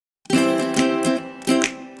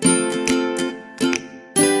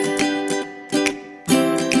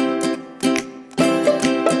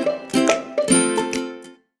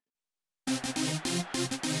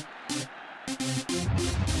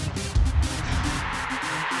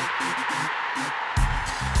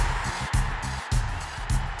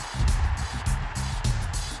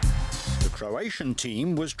Croatian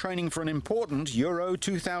team was training for an important Euro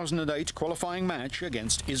 2008 qualifying match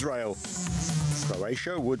against Israel.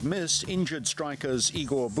 Croatia would miss injured strikers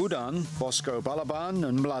Igor Budan, Bosko Balaban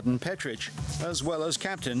and Mladen Petric, as well as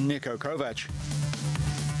captain Niko Kovac.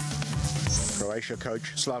 Croatia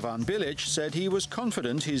coach Slavan Bilic said he was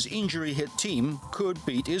confident his injury-hit team could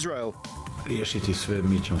beat Israel. We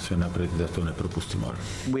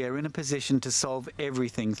are in a position to solve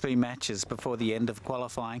everything 3 matches before the end of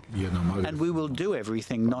qualifying, and we will do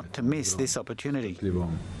everything not to miss this opportunity.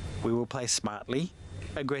 We will play smartly,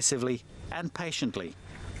 aggressively and patiently.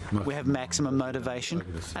 We have maximum motivation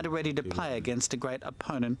and are ready to play against a great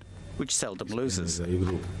opponent which seldom loses,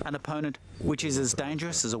 an opponent which is as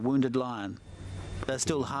dangerous as a wounded lion. They're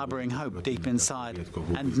still harbouring hope deep inside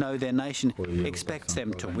and know their nation expects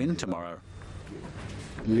them to win tomorrow.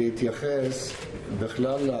 להתייחס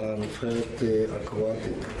בכלל לנבחרת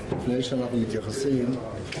הקרואטית. לפני שאנחנו מתייחסים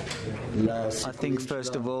I think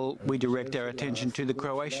first of all we direct our attention to the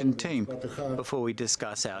Croatian team before we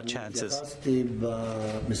discuss our chances.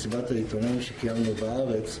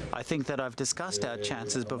 I think that I've discussed our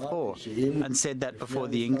chances before and said that before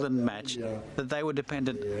the England match that they were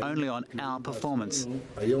dependent only on our performance.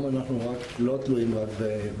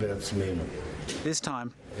 This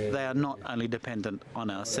time, they are not only dependent on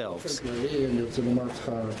ourselves.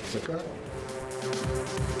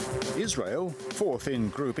 Israel, 4th in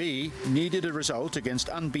Group E, needed a result against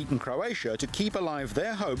unbeaten Croatia to keep alive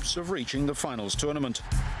their hopes of reaching the finals tournament.